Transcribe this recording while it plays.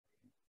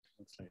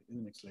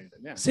Next slide.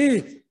 Yeah.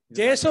 See,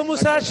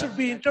 JSO should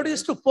be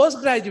introduced to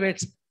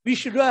postgraduates. We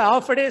should do a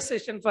half-a-day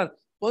session for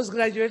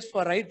postgraduates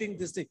for writing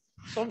this thing.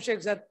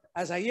 Somshek sir,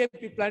 as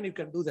IAP plan, you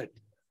can do that.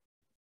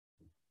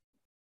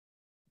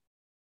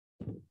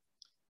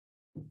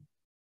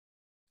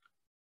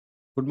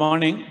 Good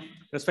morning,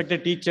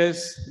 respected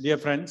teachers, dear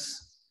friends.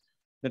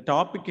 The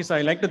topic is,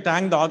 I like to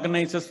thank the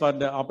organizers for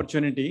the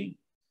opportunity.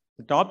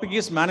 The topic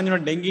is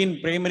management of dengue in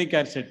primary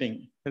care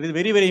setting. That is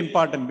very, very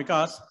important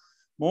because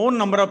more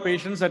number of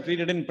patients are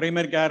treated in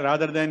primary care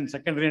rather than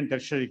secondary and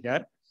tertiary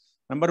care.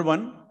 Number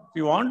one, if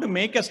you want to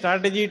make a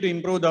strategy to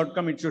improve the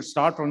outcome, it should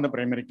start from the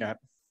primary care.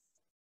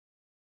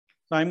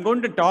 So I'm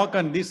going to talk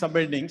on these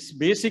subheadings,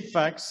 basic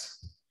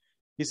facts.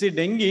 You see,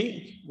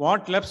 dengue,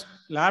 what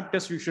lab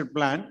tests you should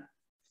plan?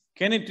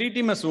 Can I treat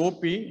him as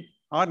OP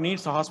or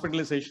needs a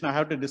hospitalization? I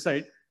have to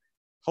decide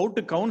how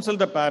to counsel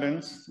the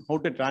parents, how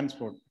to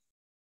transport.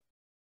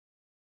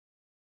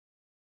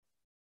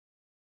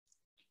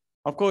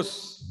 Of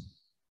course,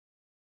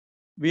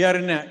 we are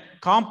in a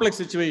complex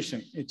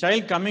situation. A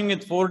child coming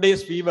with 4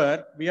 days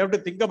fever, we have to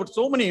think about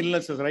so many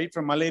illnesses, right?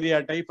 From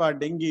malaria, typhoid,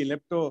 dengue,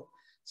 lepto,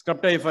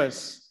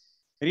 streptotyphus.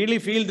 I really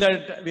feel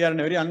that we are in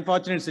a very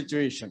unfortunate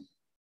situation.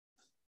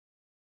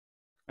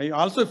 I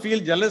also feel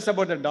jealous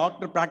about the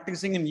doctor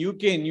practicing in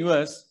UK and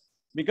US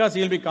because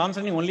he will be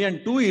concentrating only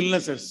on 2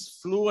 illnesses,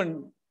 flu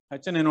and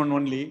H1N1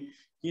 only.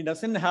 He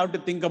doesn't have to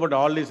think about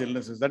all these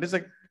illnesses. That is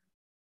a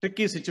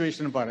tricky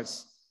situation for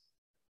us.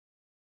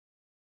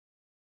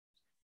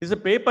 This is a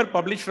paper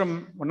published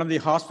from one of the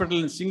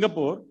hospitals in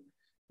Singapore.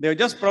 They have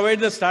just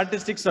provided the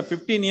statistics of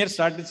 15-year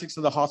statistics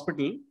of the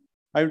hospital.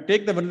 I will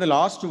take the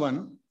last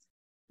one.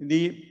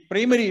 The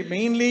primary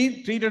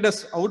mainly treated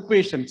as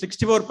outpatient.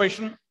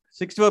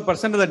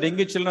 64% of the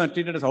dengue children are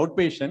treated as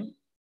outpatient.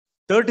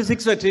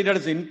 36 were treated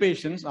as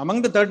inpatients.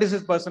 Among the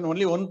 36%,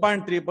 only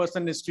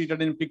 1.3% is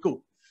treated in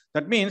PICU.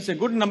 That means a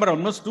good number,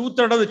 almost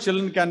 2/3 of the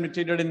children can be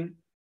treated in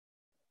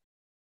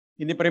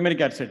the primary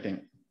care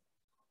setting.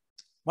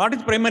 What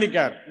is primary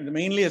care? It's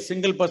mainly a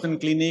single person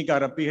clinic or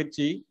a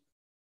PHC,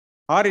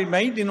 or it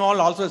might involve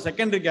also a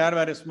secondary care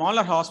where a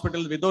smaller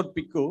hospital without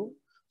PICU.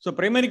 So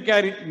primary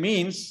care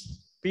means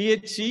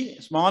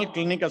PHC, small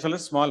clinic as well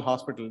as small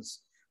hospitals.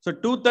 So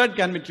 2/3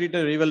 can be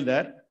treated very well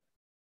there.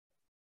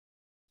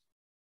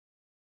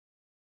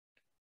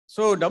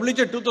 So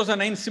WHO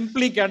 2009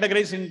 simply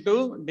categorized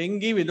into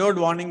dengue without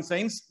warning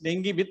signs,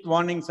 dengue with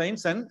warning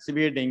signs, and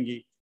severe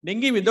dengue.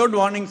 Dengue without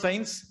warning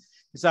signs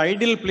is an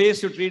ideal place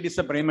to treat is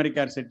a primary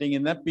care setting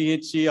in the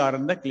PHC or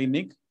in the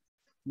clinic.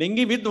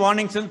 Dengue with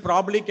warning signs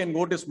probably can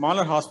go to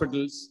smaller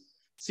hospitals.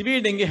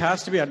 Severe dengue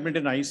has to be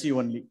admitted in ICU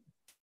only.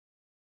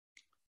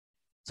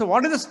 So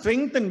what is the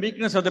strength and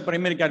weakness of the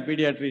primary care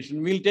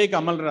pediatrician? We'll take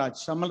Amal Raj,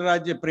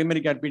 a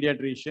primary care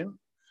pediatrician.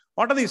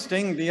 What are the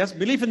strengths? He has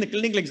belief in the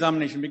clinical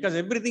examination because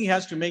everything he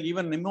has to make,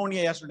 even pneumonia,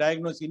 he has to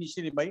diagnose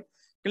initially by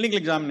clinical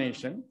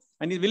examination.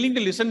 And he's willing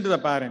to listen to the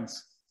parents.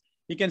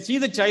 He can see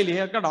the child. He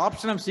has got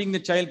option of seeing the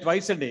child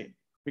twice a day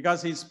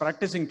because he's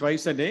practicing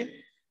twice a day.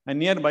 And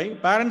nearby,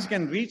 parents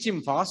can reach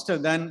him faster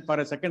than for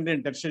a secondary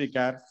and tertiary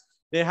care.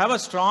 They have a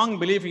strong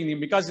belief in him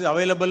because he's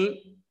available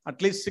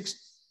at least 6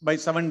 by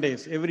 7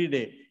 days. Every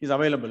day is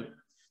available.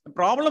 The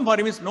problem for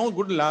him is no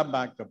good lab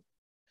backup,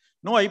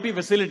 no IP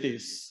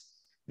facilities.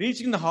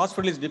 Reaching the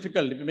hospital is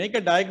difficult. If you make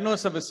a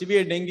diagnosis of a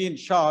severe dengue in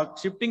shock,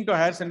 shifting to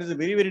higher center is a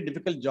very, very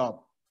difficult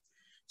job.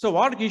 So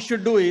what he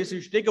should do is,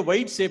 you should take a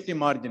wide safety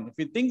margin. If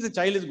you think the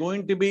child is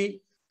going to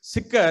be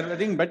sicker, I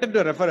think better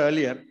to refer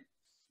earlier.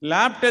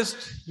 Lab test,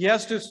 he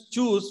has to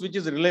choose which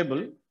is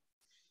reliable.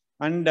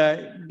 And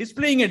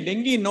displaying a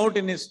dengue note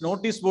in his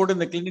notice board in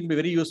the clinic will be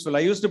very useful. I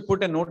used to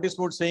put a notice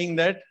board saying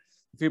that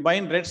if you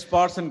find red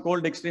spots and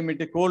cold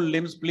extremity, cold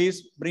limbs,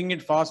 please bring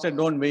it faster,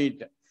 don't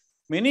wait.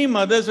 Many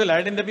mothers will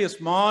identify a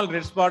small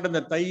red spot in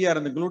the thigh or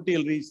in the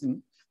gluteal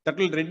region that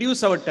will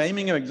reduce our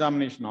timing of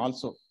examination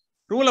also.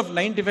 Rule of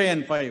 95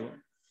 and 5.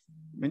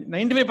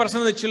 95%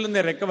 of the children,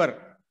 they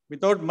recover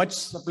without much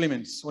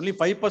supplements. Only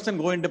 5%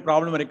 go into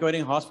problem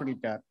requiring hospital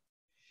care.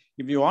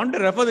 If you want to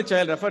refer the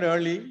child, refer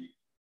early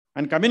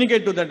and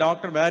communicate to the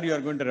doctor where you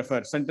are going to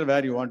refer, center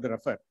where you want to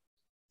refer.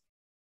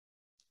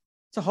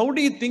 So how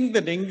do you think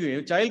the dengue?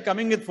 A child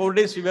coming with 4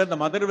 days fever, the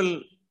mother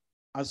will,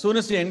 as soon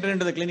as she enter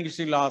into the clinic,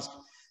 she will ask,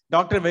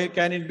 doctor, where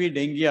can it be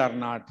dengue or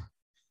not?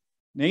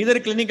 Neither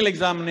clinical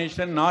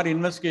examination nor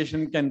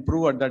investigation can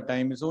prove at that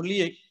time. It's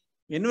only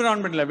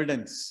environmental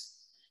evidence.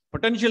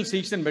 Potential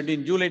season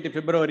between July to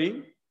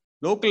February,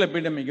 local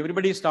epidemic,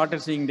 everybody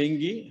started seeing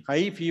dengue,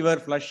 high fever,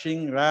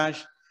 flushing,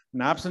 rash,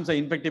 and absence of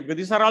infective.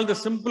 These are all the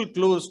simple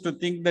clues to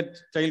think that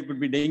child could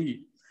be dengue.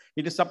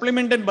 It is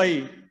supplemented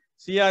by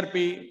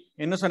CRP,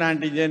 innocent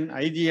antigen,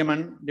 IgM,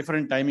 and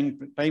different time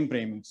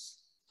framings.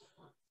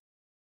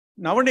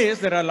 Nowadays,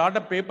 there are a lot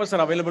of papers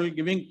are available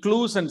giving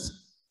clues and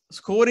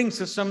scoring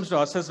systems to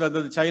assess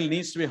whether the child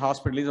needs to be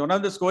hospitalized. One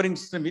of the scoring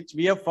systems which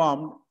we have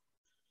formed,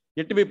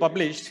 yet to be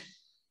published,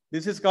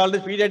 this is called the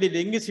Pediatric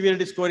Dengue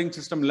Severity Scoring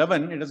System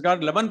 11. It has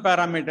got 11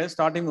 parameters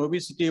starting with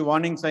obesity,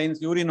 warning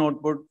signs, urine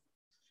output,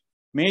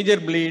 major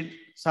bleed,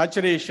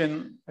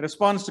 saturation,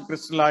 response to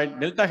crystalloid,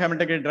 delta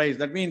hematocrit rise.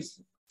 That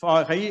means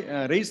for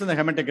high rise in the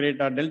hematocrit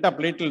or delta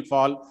platelet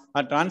fall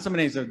or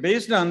transaminases.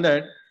 Based on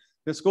that,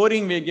 the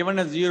scoring we are given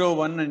as 0,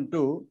 1, and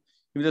 2.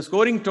 If the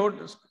scoring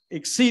total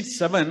exceeds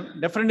 7,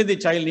 definitely the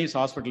child needs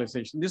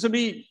hospitalization. This will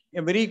be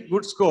a very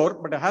good score,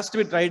 but it has to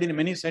be tried in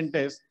many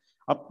centers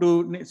up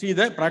to see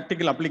the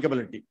practical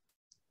applicability.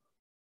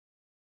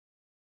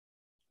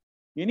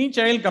 Any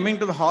child coming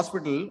to the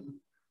hospital,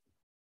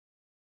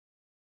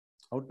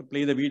 how to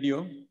play the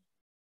video?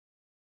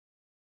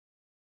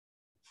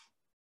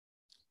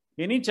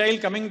 Any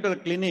child coming to the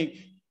clinic,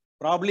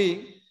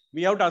 probably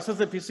we have to assess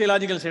the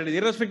physiological status,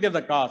 irrespective of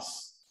the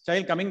cause.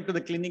 Child coming to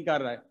the clinic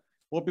or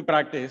OP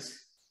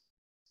practice,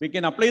 we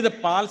can apply the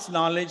pulse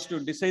knowledge to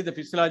decide the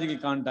physiological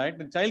contact.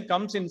 The child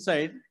comes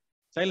inside,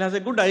 child has a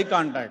good eye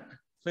contact.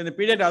 So in the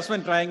pediatric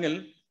assessment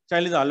triangle,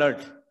 child is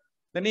alert.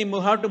 Then we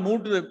have to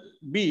move to the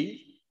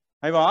B.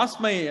 I've asked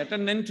my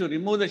attendant to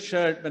remove the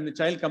shirt when the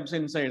child comes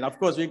inside. Of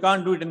course, we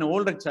can't do it in an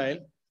older child.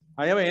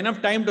 I have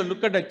enough time to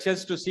look at the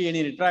chest to see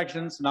any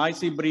retractions,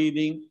 noisy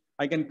breathing.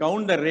 I can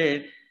count the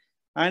rate.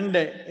 And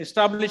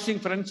establishing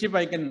friendship,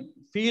 I can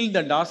feel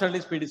the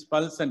dorsalis pedis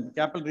pulse and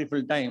capillary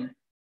fill time.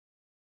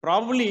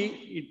 Probably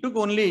it took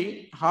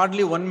only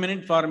hardly 1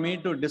 minute for me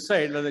to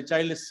decide whether the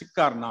child is sick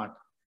or not.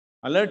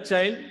 Alert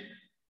child,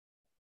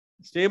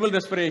 stable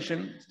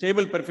respiration,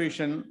 stable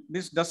perfusion.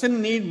 This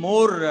doesn't need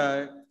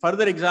more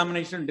further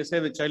examination to decide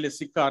the child is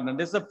sick or not.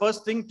 This is the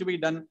first thing to be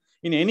done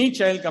in any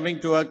child coming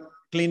to a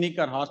clinic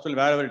or hospital,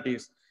 wherever it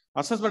is.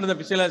 Assessment of the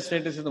physiological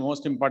status is the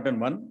most important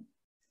one.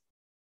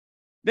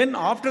 Then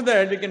after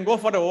that, we can go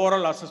for the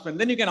overall assessment.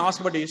 Then you can ask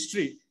about the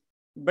history.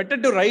 Better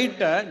to write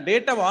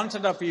date of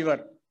onset of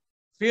fever.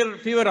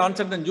 Fever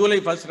onset on July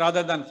 1st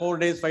rather than 4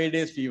 days, 5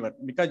 days fever.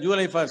 Because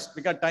July 1st,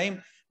 because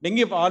time,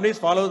 dengue always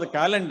follows the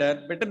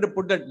calendar. Better to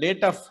put the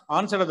date of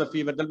onset of the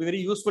fever. That will be very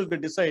useful to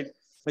decide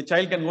the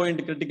child can go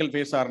into critical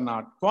phase or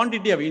not.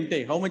 Quantity of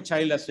intake, how much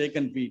child has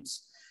taken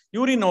feeds.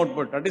 Urine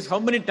output, that is how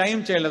many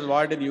times child has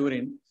voided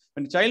urine.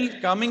 When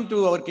child coming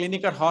to our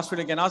clinic or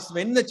hospital, can ask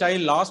when the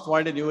child last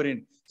voided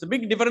urine. It's a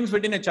big difference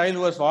between a child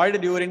who has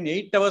voided urine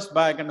 8 hours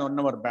back and 1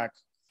 hour back.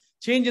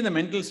 Change in the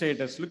mental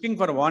status, looking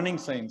for warning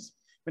signs.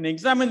 When you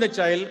examine the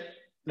child,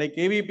 like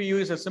AVPU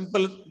is a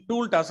simple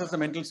tool to assess the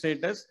mental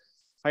status,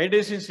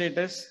 hydration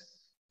status,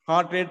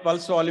 heart rate,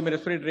 pulse volume,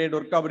 respiratory rate,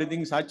 workup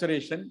breathing,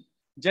 saturation.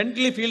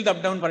 Gently feel the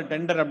abdomen for a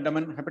tender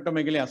abdomen,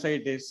 hepatomegaly,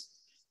 ascites.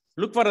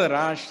 Look for the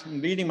rash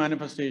and bleeding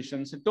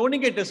manifestations.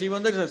 Tourniquet test,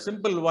 even though it's a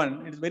simple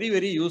one, it's very,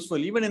 very useful.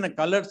 Even in a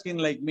colored skin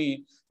like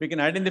me, we can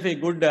identify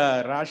good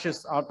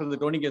rashes after the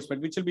tourniquet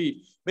test, which will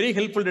be very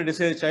helpful to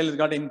decide the child has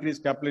got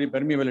increased capillary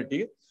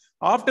permeability.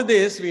 After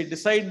this, we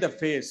decide the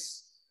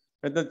phase.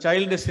 Whether the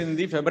child is in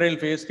the febrile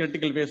phase,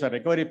 critical phase, or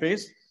recovery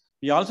phase.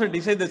 We also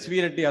decide the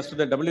severity as to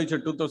the WHO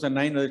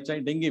 2009, whether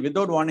child dengue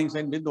without warning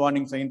signs, with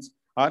warning signs,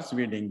 or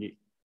severe dengue.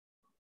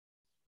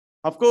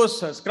 Of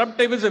course, scrub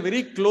type is a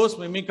very close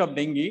mimic of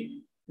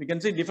dengue. We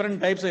can see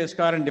different types of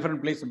scar in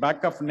different places,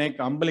 back of neck,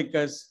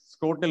 umbilicus,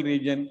 scrotal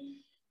region,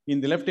 in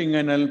the left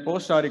inguinal,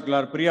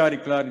 post-auricular,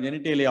 pre-auricular,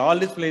 genitalia, all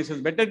these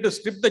places. Better to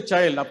strip the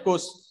child, of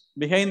course,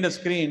 behind the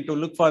screen to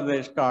look for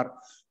the scar.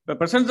 The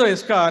presence of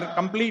scar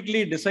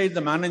completely decides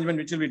the management,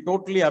 which will be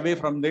totally away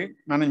from the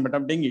management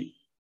of dengue.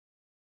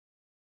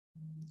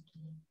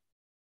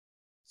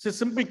 It's a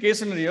simple case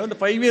scenario. The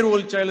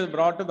 5-year-old child is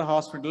brought to the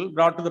hospital,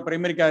 brought to the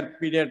primary care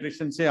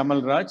pediatrician, say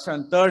Amal Raj,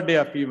 on 3rd day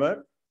of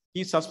fever.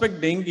 He suspects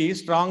dengue,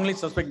 strongly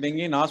suspect dengue,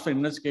 and asks for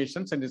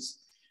investigations, and his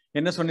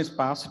NS1 is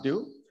positive.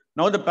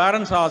 Now the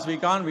parents ask, we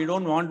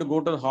don't want to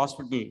go to the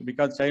hospital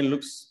because child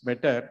looks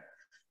better.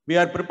 We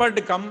are prepared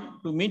to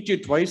come to meet you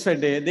twice a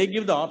day. They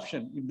give the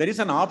option. If there is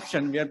an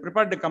option, we are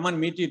prepared to come and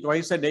meet you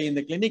twice a day in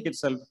the clinic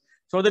itself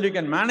so that you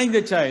can manage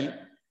the child.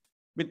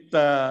 With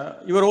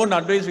your own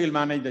advice, we will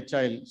manage the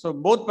child. So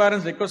both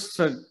parents request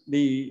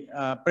the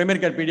primary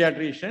care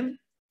pediatrician.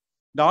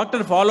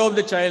 Doctor follow up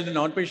the child in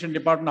outpatient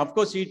department. Of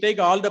course, he take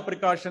all the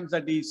precautions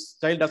that his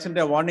child doesn't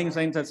have warning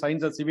signs or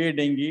signs of severe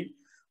dengue.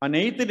 On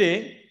 8th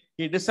day,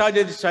 he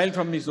discharges his child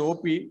from his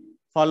OP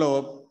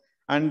follow-up.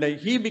 And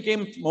he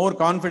became more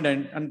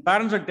confident, and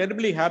parents are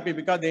terribly happy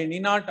because they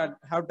need not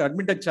have to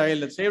admit a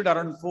child. They saved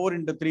around 4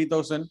 into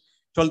 3,000,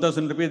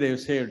 12,000 rupees they have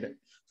saved.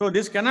 So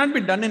this cannot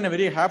be done in a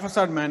very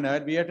haphazard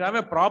manner. We have to have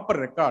a proper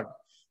record.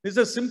 This is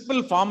a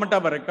simple format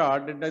of a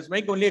record. It does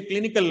make only a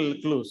clinical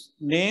clues.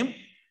 Name,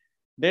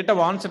 date of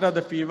onset of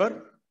the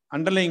fever,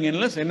 underlying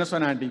illness,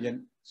 NS1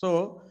 antigen.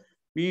 So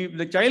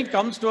the child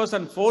comes to us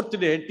on 4th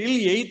day. Till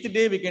 8th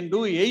day, we can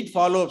do 8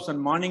 follow-ups on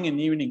morning and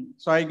evening.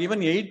 So I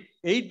given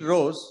 8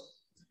 rows.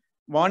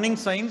 Warning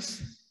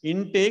signs,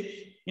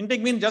 intake.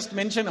 Intake means just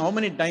mention how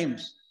many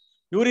times.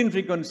 Urine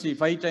frequency,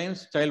 5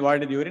 times, child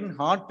voided urine.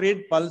 Heart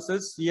rate,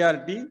 pulses,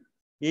 CRT,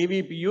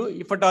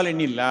 AVPU, if at all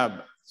any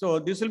lab. So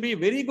this will be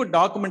very good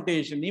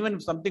documentation. Even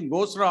if something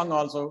goes wrong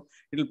also,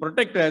 it will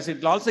protect us.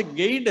 It will also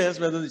guide us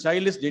whether the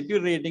child is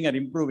deteriorating or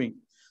improving.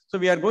 So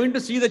we are going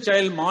to see the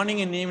child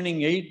morning and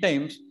evening 8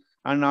 times.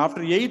 And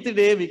after 8th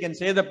day, we can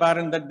say the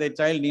parent that the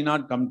child need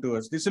not come to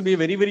us. This will be a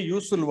very, very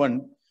useful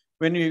one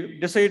when you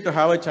decide to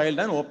have a child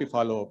and OP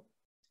follow-up.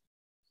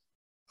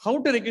 How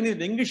to recognize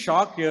dengue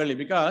shock early?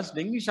 Because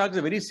dengue shock is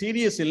a very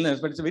serious illness,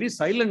 but it's a very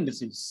silent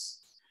disease.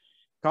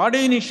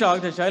 Cardiac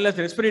shock, the child has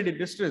respiratory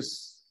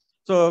distress.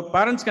 So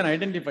parents can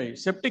identify.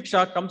 Septic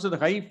shock comes with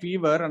high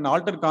fever and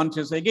altered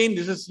consciousness. Again,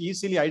 this is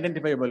easily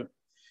identifiable.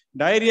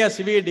 Diarrhea,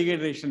 severe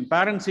dehydration.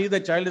 Parents see the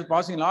child is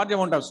passing large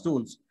amount of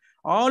stools.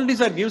 All these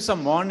are give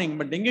some warning,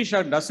 but dengue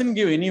shock doesn't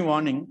give any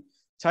warning.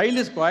 Child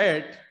is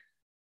quiet.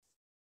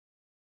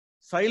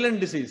 Silent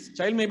disease.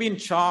 Child may be in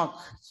shock.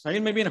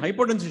 Child may be in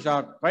hypotensive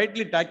shock,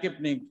 quietly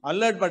tachypneic,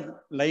 alert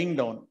but lying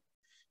down.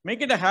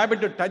 Make it a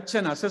habit to touch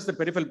and assess the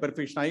peripheral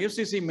perfusion. I used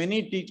to see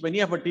many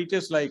of our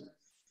teachers like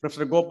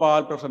Professor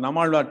Gopal, Professor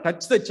Namalwa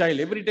touch the child.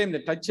 Every time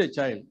they touch a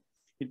child,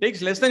 it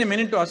takes less than a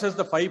minute to assess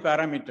the 5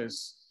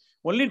 parameters.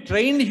 Only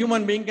trained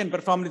human being can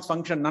perform this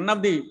function. None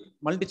of the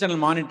multi-channel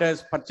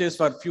monitors purchased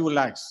for few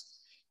lakhs.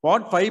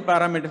 What 5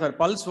 parameters are?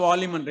 Pulse,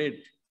 volume, and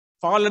rate.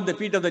 Fall at the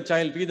feet of the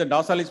child. Feed the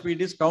dorsalis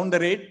pedis. Count the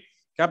rate.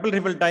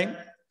 Capillary fill time.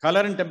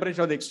 Color and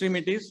temperature of the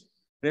extremities.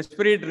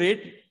 Respiratory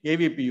rate.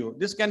 AVPU.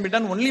 This can be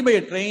done only by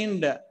a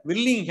trained,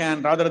 willing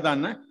hand rather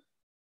than a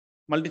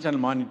multi-channel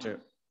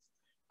monitor.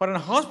 For a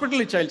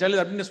hospital child is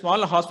in a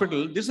small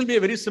hospital, this will be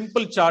a very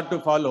simple chart to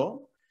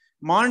follow.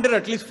 Monitor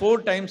at least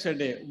 4 times a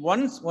day.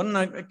 One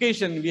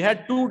occasion, we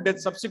had 2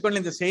 deaths subsequently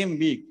in the same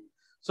week.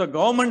 So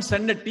government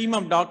sent a team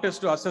of doctors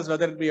to assess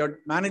whether we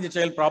manage the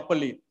child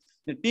properly.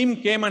 The team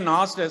came and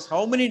asked us,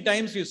 how many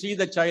times you see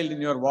the child in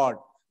your ward?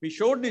 We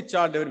showed the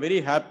chart, they were very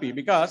happy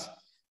because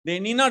they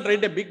need not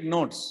write a big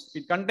notes.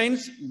 It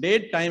contains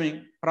date,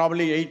 timing,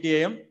 probably 8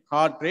 a.m.,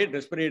 heart rate,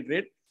 respiratory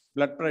rate,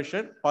 blood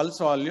pressure, pulse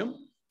volume,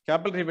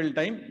 capillary fill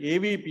time,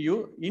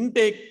 AVPU,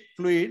 intake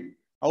fluid,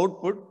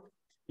 output.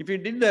 If you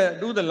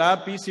do the lab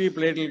PCV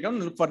platelet count,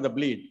 look for the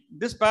bleed.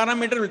 This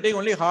parameter will take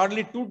only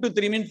hardly 2 to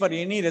 3 minutes for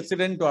any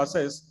resident to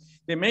assess.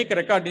 They make a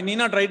record. They need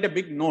not write a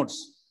big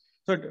notes.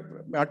 So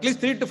at least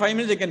 3 to 5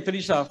 minutes they can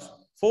finish off.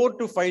 4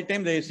 to 5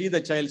 times they see the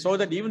child, so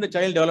that even the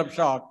child develops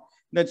shock.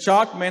 The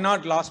shock may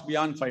not last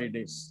beyond 5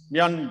 days,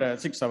 beyond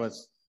 6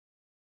 hours.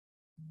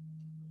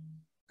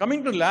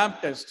 Coming to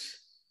lab tests,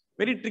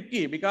 very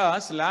tricky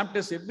because lab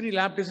tests, every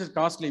lab test is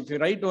costly. If you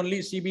write only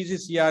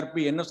CBC,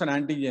 CRP, NS and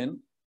antigen,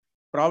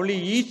 probably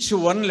each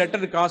one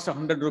letter costs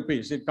 100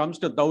 rupees. It comes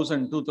to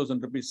 1,000,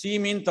 2,000 rupees. C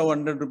means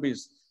 100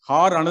 rupees,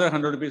 or another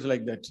 100 rupees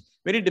like that.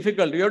 Very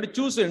difficult. You have to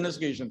choose the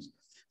investigations.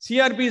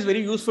 CRP is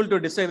very useful to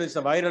decide if it's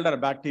a viral or a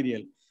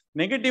bacterial.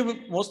 Negative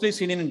mostly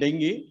seen in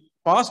dengue.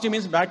 Positive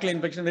means bacterial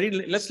infection, very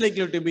less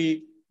likely to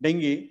be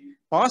dengue.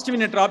 Positive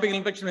in a tropical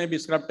infection may be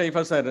scrub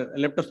typhus or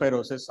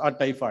leptospirosis or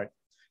typhoid.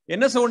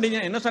 NS and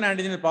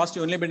antigen is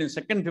positive only, but in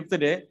 2nd, 5th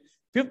day.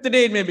 5th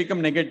day it may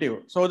become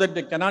negative, so that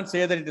they cannot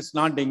say that it is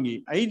not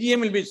dengue.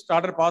 IgM will be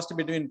started positive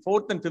between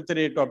 4th and 5th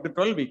day to up to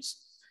 12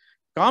 weeks.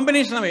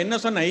 Combination of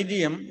NS and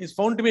IgM is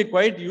found to be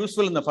quite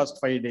useful in the first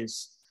 5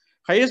 days.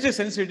 Highest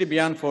sensitivity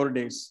beyond 4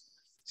 days.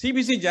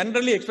 CBC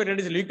generally expected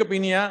is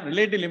leukopenia,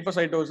 related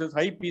lymphocytosis,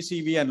 high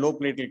PCV and low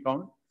platelet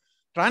count.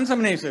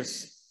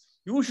 Transaminases.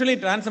 Usually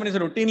transaminases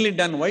are routinely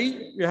done. Why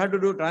you have to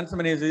do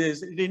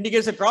transaminases? It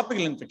indicates a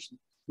tropical infection.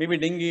 Maybe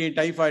dengue,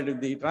 typhoid. If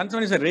the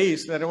transaminase are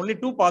raised, there are only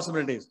 2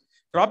 possibilities.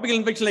 Tropical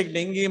infection like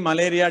dengue,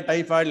 malaria,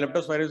 typhoid,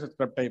 leptospirosis,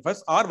 scrub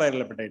typhus, or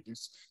viral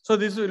hepatitis. So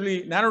this will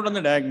be narrowed down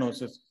the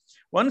diagnosis.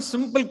 One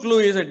simple clue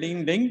is that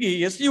in dengue,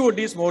 SUOT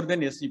is more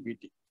than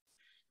SCPT.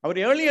 Our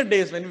earlier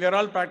days, when we were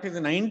all practicing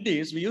in the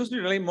 90s, we used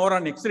to rely more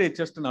on X-ray,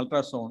 chest and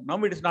ultrasound. Now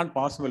it is not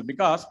possible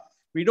because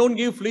we don't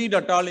give fluid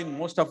at all in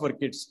most of our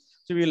kids.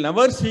 So we will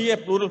never see a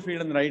pleural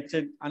fluid on the right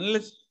side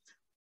unless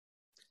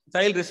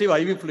child receive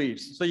IV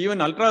fluids. So even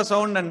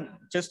ultrasound and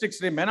chest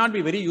X-ray may not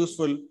be very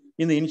useful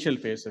in the initial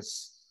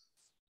phases.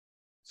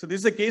 So this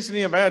is a case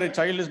where a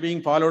child is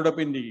being followed up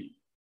in the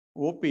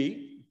OP.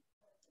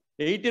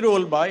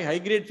 8-year-old boy,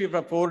 high-grade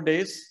fever for 4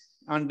 days.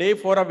 On day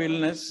 4 of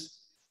illness,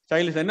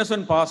 child is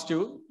NS1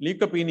 positive,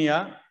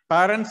 leukopenia.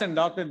 Parents and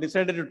doctor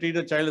decided to treat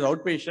the child as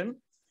outpatient.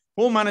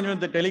 Home management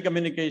with the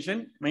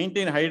telecommunication,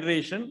 maintain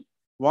hydration.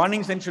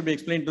 Warning signs should be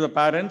explained to the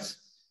parents.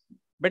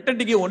 Better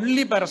to give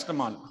only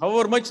paracetamol.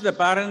 However much the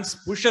parents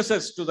pushes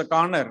us to the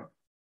corner,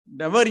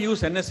 never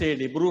use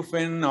NSAID,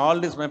 Brufen, all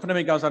these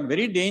mefenamic are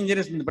very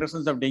dangerous in the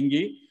presence of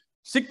dengue.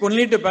 Stick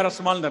only to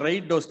paracetamol in the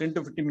right dose, 10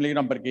 to 50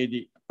 milligram per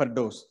kg per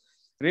dose.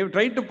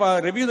 Try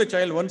to review the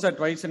child once or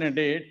twice in a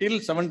day till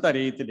 7th or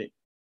 8th day.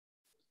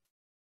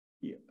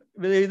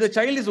 If the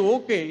child is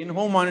okay in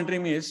home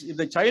monitoring is, if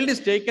the child is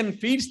taken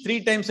feeds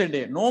 3 times a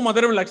day, no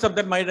mother will accept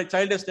that my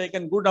child has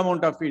taken good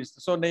amount of feeds.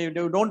 So they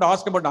don't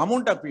ask about the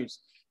amount of feeds.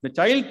 The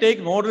child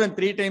takes more than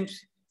 3 times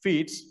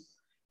feeds.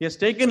 He has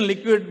taken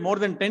liquid more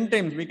than 10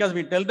 times because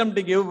we tell them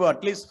to give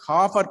at least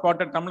half or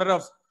quarter tumbler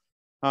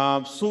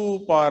of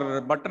soup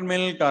or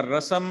buttermilk or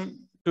rasam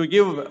to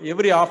give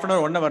every half an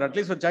hour, 1 hour. At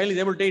least the child is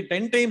able to take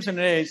 10 times in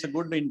a day, it's a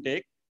good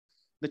intake.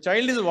 The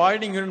child is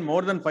avoiding urine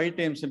more than 5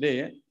 times a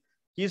day.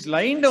 He is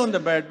lying down the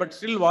bed but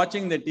still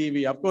watching the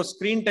TV. Of course,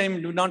 screen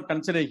time do not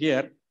consider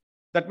here.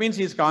 that means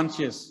he is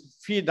conscious.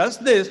 If he does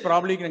this,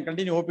 probably he can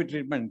continue OP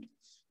treatment.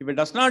 If he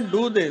does not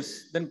do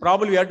this, then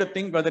probably we have to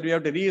think whether we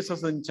have to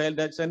reassess the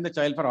child, send the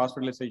child for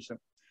hospitalization.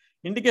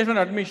 Indication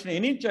of admission,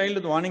 any child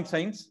with warning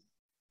signs,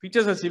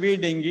 features of severe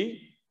dengue,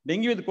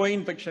 dengue with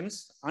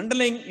co-infections,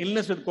 underlying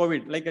illness with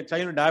COVID, like a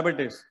child with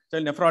diabetes,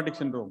 child nephrotic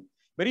syndrome.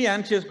 Very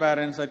anxious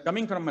parents are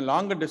coming from a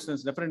longer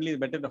distance, definitely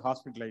better to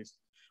hospitalize.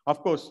 Of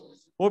course,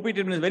 OP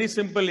treatment is very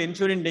simple,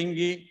 ensuring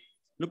dengue,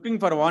 looking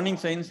for warning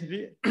signs,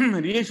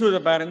 reassure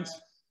the parents,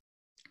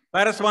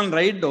 paracetamol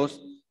right dose.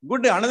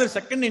 Good, another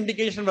second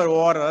indication for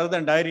OR other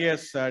than diarrhea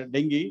is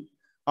dengue.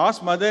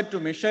 Ask mother to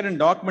measure and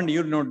document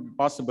urine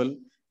possible.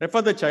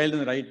 Refer the child in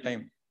the right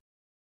time.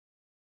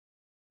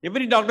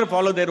 Every doctor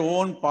follows their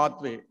own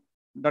pathway.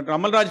 Dr.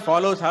 Amalraj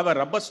follows have a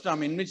rubber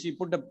stamp in which he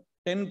put the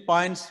 10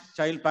 points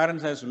child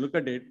parents has to look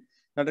at it.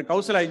 Dr.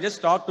 Kausalya, I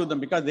just talked to them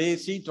because they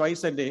see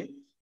twice a day.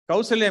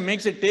 Kausalya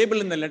makes a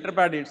table in the letter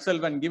pad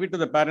itself and give it to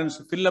the parents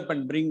to fill up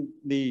and bring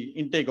the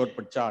intake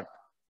output chart.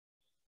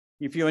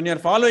 When you are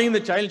following, the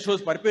child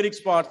shows purpuric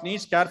spots,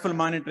 needs careful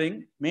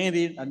monitoring, may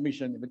need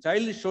admission. If a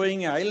child is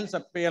showing an island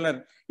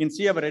subpalar in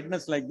sea of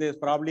redness like this,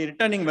 probably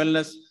returning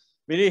wellness,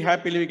 very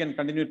happily we can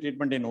continue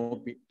treatment in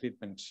OP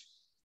treatment.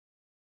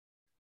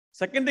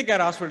 Secondary care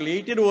hospital,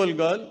 80-year-old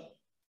girl,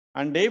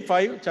 and day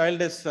 5,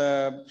 child is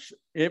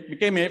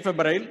became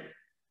afebrile.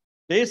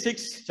 Day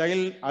 6,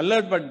 child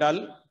alert but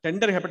dull,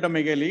 tender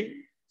hepatomegaly.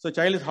 So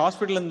child is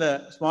hospital in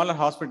the smaller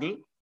hospital.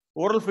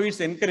 Oral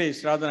fluids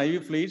encouraged rather than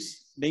IV fluids.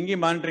 Dengue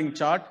monitoring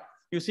chart.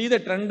 You see the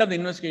trend of the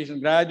investigation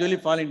gradually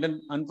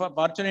falling.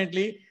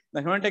 Unfortunately,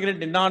 the hematocrit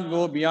did not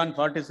go beyond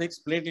 46.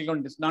 Platelet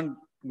count does not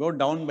go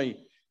down by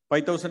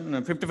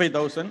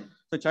 55,000.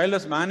 The child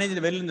was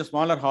managed well in the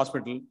smaller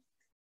hospital.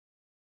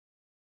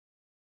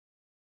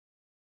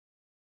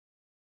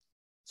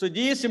 So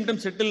GE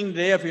symptoms settle in the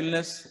day of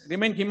illness,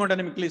 remain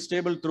hemodynamically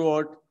stable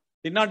throughout,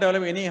 did not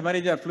develop any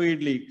hemorrhage or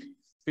fluid leak.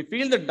 If you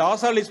feel the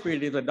dorsal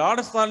speed, if the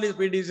dorsal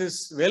speed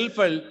is well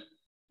felt,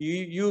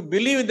 you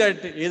believe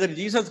that either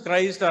Jesus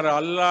Christ or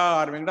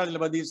Allah or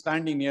Venkatachalapati is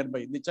standing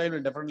nearby. The child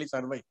will definitely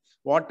survive,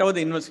 whatever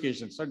the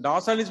investigation. So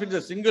dorsal speed is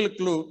a single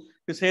clue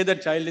to say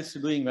that child is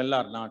doing well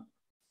or not.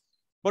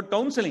 But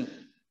counseling,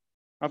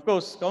 of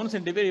course,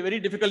 counseling is a very,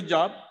 very difficult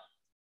job.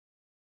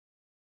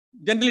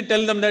 Generally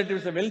tell them that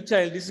it's a well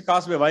child, this is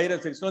caused by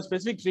virus, there is no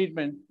specific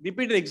treatment.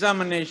 Repeated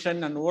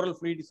examination and oral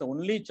fluid is the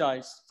only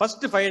choice.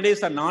 First 5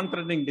 days are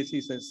non-threatening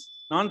diseases,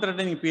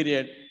 non-threatening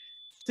period.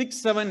 6,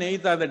 7,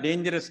 8 are the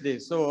dangerous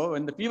days. So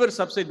when the fever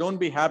subsides, don't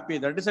be happy.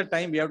 That is a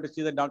time we have to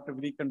see the doctor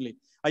frequently.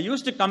 I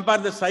used to compare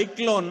the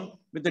cyclone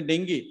with the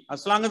dengue.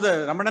 As long as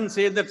the Ramadan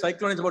says that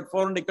cyclone is about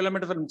 400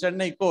 kilometers from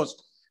Chennai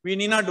coast, we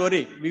need not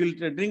worry. We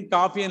will drink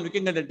coffee and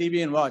looking at the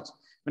TV and watch.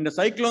 When the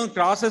cyclone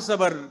crosses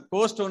our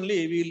coast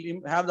only,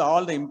 we will have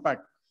all the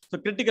impact. So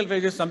critical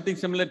phase is something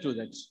similar to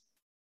that.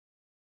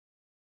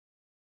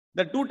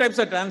 There are 2 types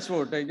of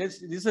transport.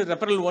 This is a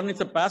referral. One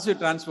is a passive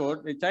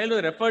transport. A child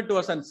was referred to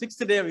us on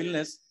 6th day of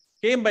illness,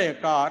 came by a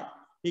car.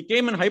 He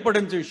came in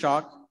hypotensive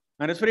shock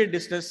and respiratory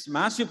distress,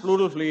 massive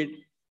pleural fluid,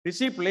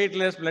 received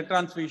platelets, blood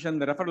transfusion,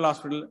 the referral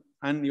hospital,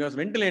 and he was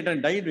ventilated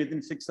and died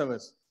within 6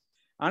 hours.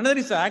 Another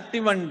is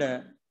active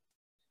and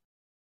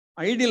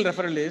ideal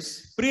referral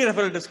is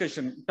pre-referral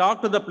discussion.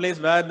 Talk to the place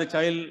where the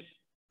child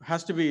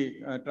has to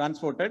be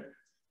transported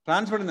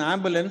in the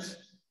ambulance,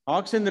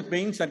 oxygen the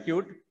pain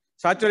circuit,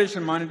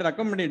 saturation monitor,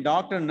 accompanied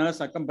doctor and nurse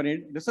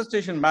accompanied,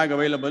 resuscitation bag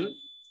available.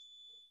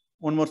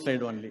 One more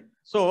slide only.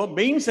 So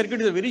Bain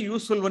circuit is a very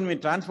useful when we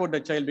transport the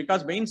child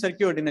because Bain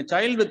circuit in a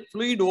child with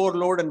fluid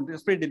overload and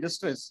respiratory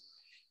distress,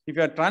 if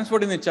you are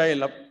transporting the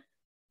child up,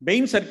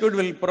 Bain circuit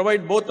will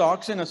provide both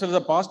oxygen as well as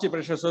a positive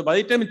pressure. So by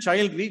the time the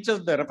child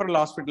reaches the referral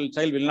hospital,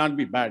 child will not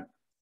be bad.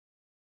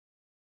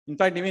 In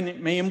fact,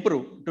 even may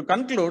improve. To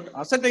conclude,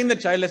 ascertain the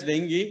child has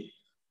dengue.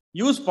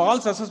 Use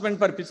pulse assessment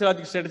for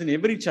physiological status in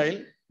every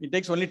child. It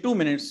takes only 2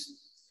 minutes.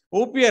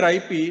 OP or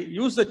IP,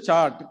 use the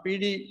chart,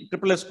 PD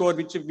triple score,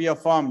 which we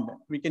have formed.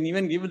 We can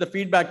even give the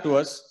feedback to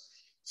us.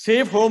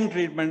 Safe home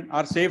treatment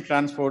or safe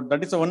transport.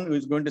 That is the one who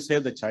is going to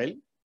save the child.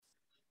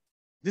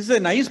 This is a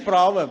nice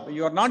proverb.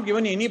 You are not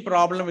given any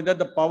problem without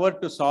the power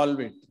to solve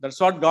it.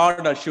 That's what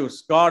God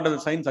assures. God or the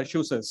science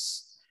assures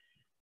us.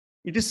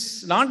 It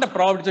is not a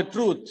proverb, it's a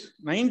truth.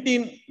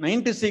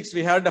 1996,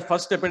 we had the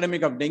first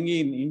epidemic of dengue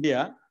in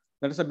India.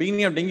 That is the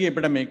beginning of dengue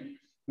epidemic.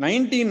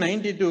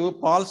 1992,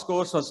 pulse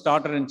course was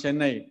started in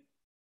Chennai.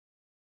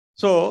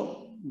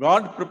 So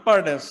God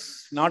prepared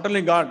us. Not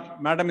only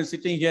God, Madam is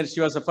sitting here.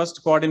 She was the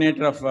first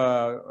coordinator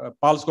of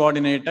pulse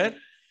coordinator.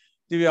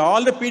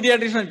 All the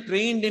pediatricians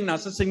trained in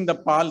assessing the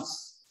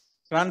pulse,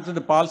 transfer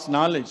the pulse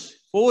knowledge.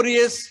 4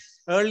 years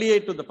earlier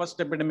to the first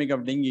epidemic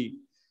of dengue.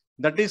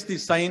 That is the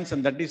science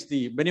and that is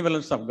the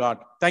benevolence of God.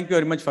 Thank you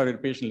very much for your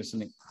patient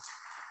listening.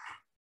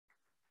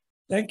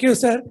 Thank you,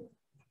 sir,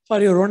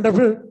 for your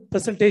wonderful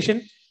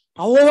presentation.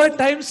 However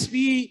times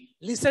we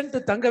listen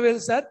to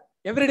Thangavelu, sir,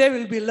 every day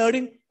we'll be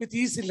learning with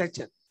his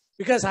lecture.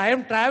 Because I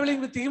am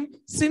traveling with him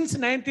since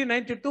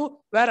 1992,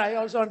 where I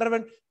also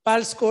underwent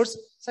pulse course.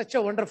 Such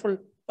a wonderful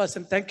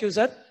person. Thank you,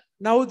 sir.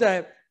 Now the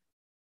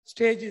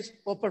stage is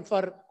open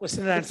for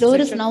question and The answer floor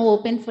is section. now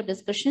open for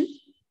discussion.